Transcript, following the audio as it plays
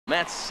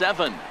Mets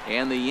 7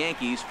 and the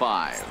Yankees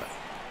 5.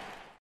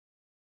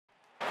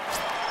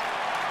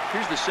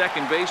 Here's the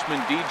second baseman,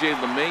 DJ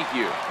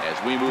LeMahieu,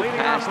 as we move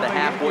past the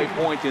halfway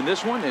point in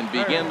this one and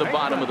begin the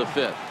bottom of the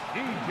fifth.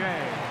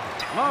 DJ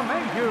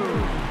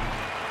LeMahieu.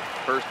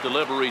 First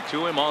delivery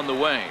to him on the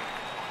way.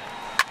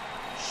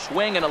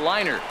 Swing and a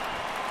liner.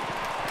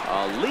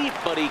 A leap,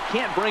 but he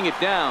can't bring it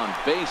down.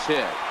 Base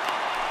hit.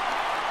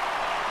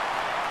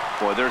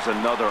 Boy, there's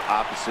another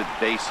opposite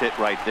base hit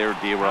right there,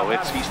 Dero.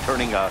 He's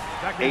turning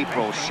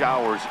April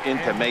showers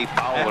into May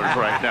fowlers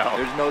right now.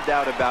 There's no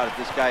doubt about it.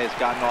 This guy has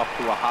gotten off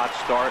to a hot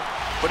start,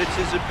 but it's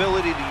his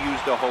ability to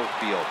use the whole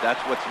field. That's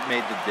what's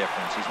made the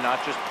difference. He's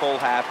not just pull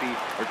happy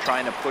or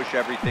trying to push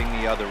everything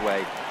the other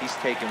way. He's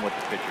taking what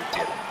the pitcher's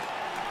giving.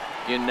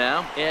 In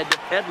now, Ed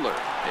Edler,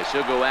 as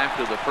he'll go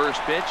after the first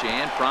pitch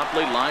and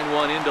promptly line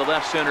one into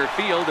left center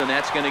field, and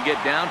that's going to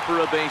get down for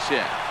a base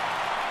hit.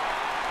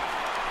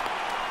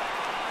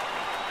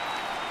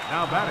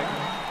 Now batting,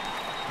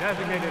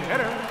 designated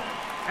hitter,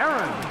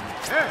 Aaron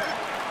Hicks.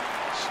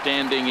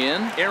 Standing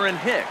in, Aaron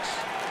Hicks.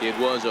 It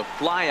was a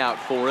flyout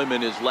for him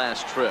in his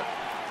last trip.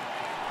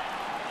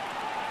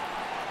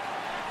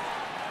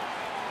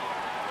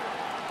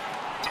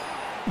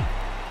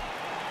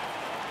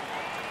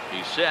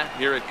 He's set.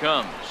 Here it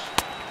comes.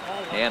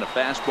 And a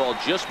fastball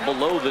just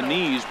below the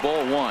knees,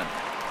 ball one.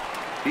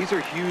 These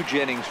are huge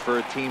innings for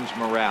a team's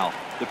morale.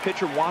 The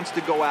pitcher wants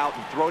to go out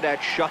and throw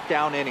that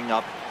shutdown inning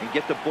up and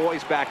get the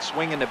boys back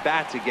swinging the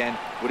bats again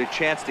with a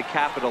chance to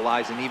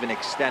capitalize and even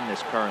extend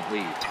this current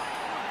lead.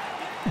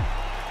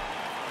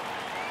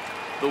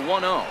 The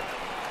 1-0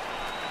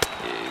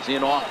 is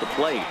in off the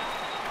plate.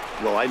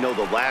 Well, I know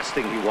the last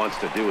thing he wants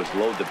to do is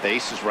load the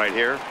bases right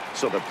here,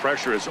 so the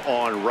pressure is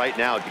on right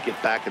now to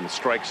get back in the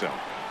strike zone.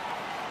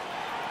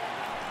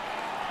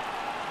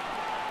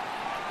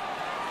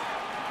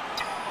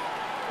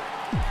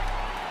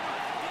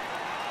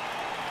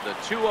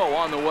 The 2-0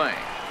 on the way.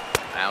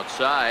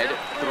 Outside,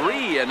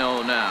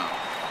 3-0 now.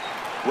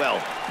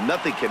 Well,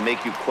 nothing can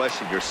make you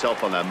question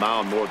yourself on that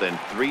mound more than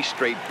 3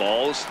 straight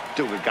balls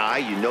to a guy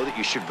you know that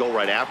you should go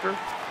right after.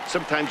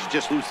 Sometimes you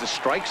just lose the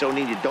strike zone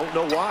and you don't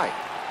know why.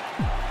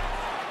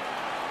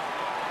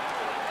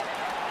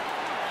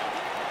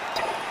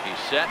 He's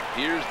set.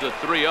 Here's the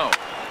 3-0.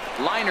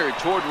 Liner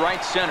toward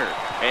right center.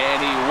 And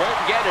he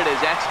won't get it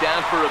as that's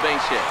down for a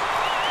base hit.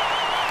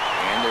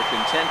 And they're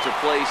content to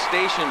play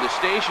station to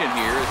station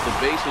here as the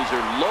bases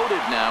are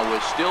loaded now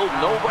with still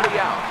nobody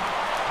out.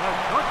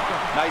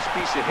 Nice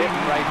piece of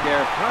hitting right there.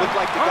 Looked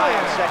like the guy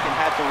on second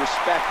had to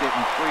respect it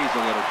and freeze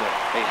a little bit.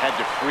 They had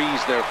to freeze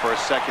there for a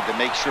second to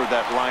make sure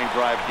that line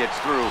drive gets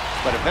through,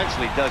 but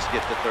eventually does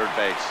get to third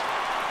base.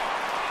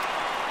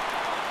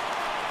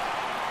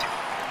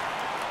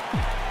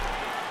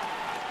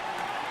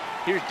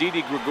 Here's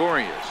Didi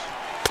Gregorius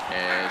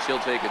as he'll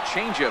take a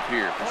changeup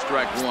here for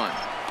strike one.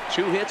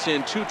 2 hits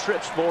in 2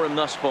 trips for him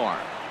thus far.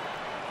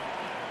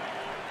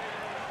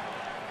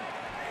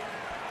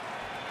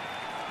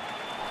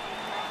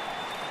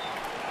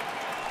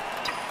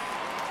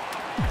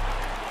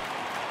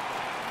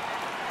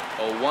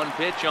 A 1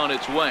 pitch on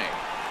its way.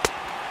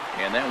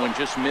 And that one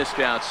just missed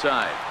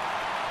outside.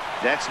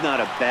 That's not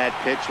a bad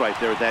pitch right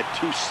there. That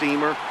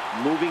 2-seamer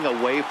moving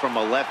away from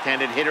a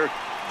left-handed hitter.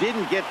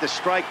 Didn't get the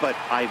strike, but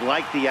I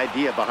like the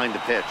idea behind the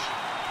pitch.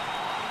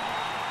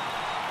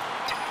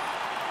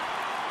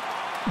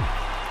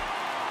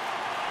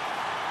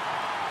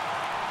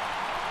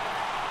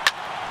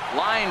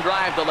 Line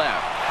drive to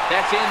left.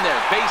 That's in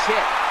there. Base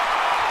hit.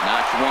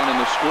 Notch one in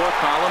the score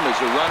column as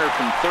a runner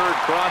from third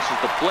crosses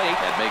the plate.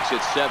 That makes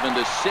it 7-6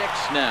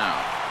 now.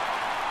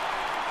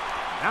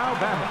 Now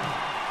batting,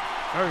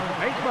 first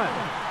baseman,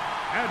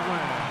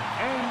 Edwin.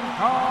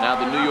 Now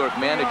the New York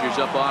manager's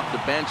up off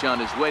the bench on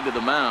his way to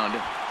the mound.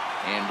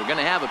 And we're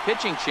going to have a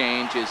pitching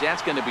change as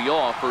that's going to be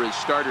all for his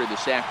starter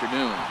this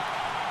afternoon.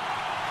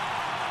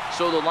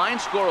 So the line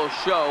score will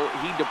show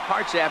he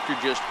departs after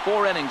just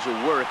 4 innings of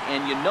work,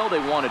 and you know they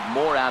wanted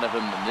more out of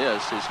him than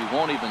this, as he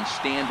won't even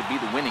stand to be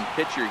the winning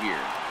pitcher here.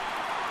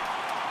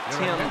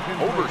 Tim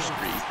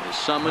Overstreet is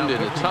summoned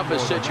in the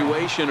toughest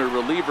situation a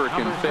reliever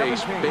can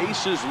face.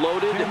 Bases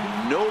loaded,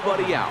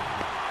 nobody out.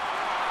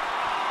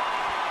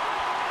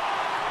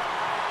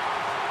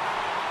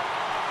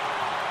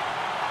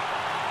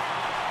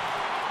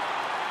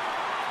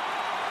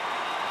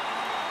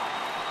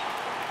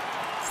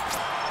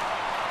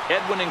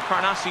 Edwin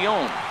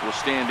Encarnacion will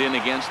stand in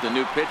against the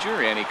new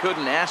pitcher, and he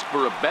couldn't ask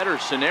for a better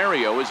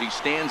scenario as he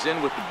stands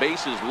in with the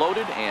bases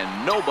loaded and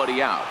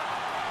nobody out.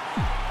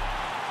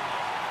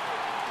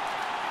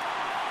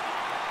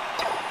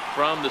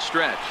 From the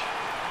stretch.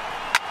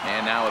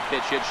 And now a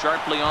pitch hit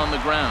sharply on the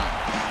ground.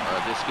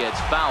 This gets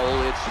foul.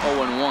 It's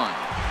 0-1.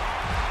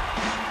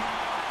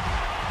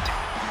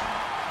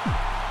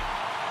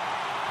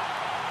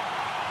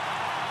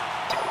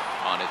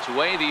 On its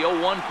way, the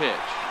 0-1 pitch.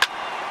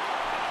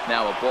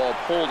 Now a ball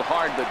pulled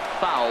hard but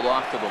fouled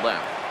off to the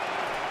left.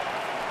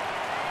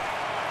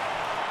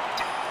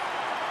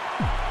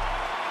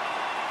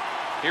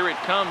 Here it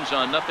comes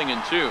on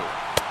 0-2.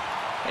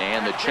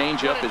 And the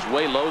changeup is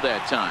way low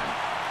that time.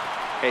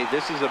 Hey,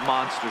 this is a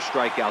monster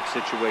strikeout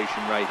situation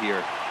right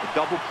here. A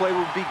double play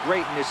would be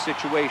great in this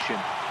situation,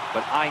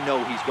 but I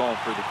know he's going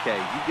for the K.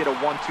 You get a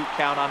 1-2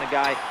 count on a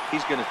guy,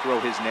 he's going to throw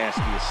his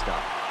nastiest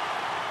stuff.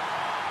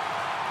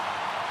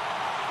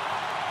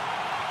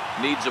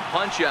 Needs a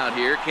punch out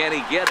here. Can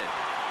he get it?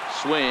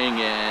 Swing,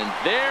 and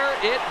there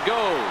it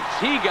goes.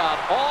 He got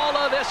all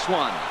of this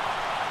one.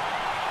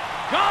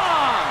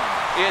 Gone!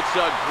 It's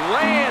a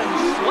grand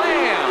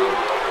slam.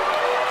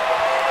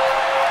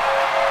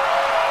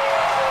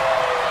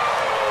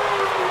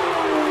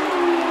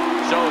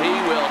 So he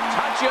will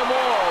touch them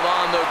all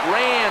on the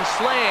grand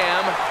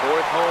slam.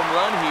 Fourth home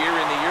run here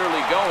in the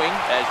early going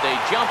as they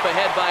jump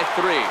ahead by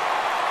 3.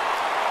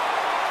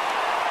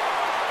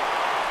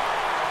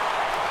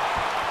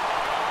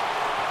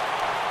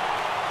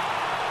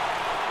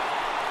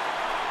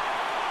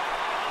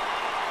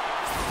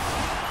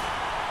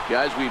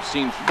 Guys, we've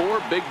seen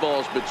 4 big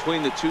balls between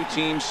the two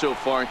teams so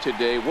far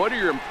today. What are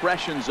your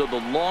impressions of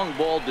the long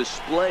ball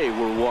display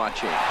we're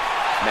watching?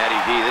 Matty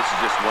D, this is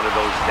just one of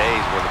those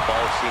days where the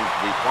ball seems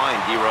to be flying,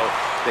 D-Row.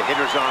 The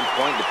hitters on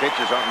point, the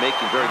pitchers aren't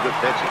making very good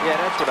pitches. Yeah,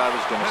 that's what I was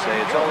going to say.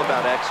 It's all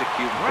about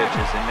executing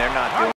pitches, and they're not doing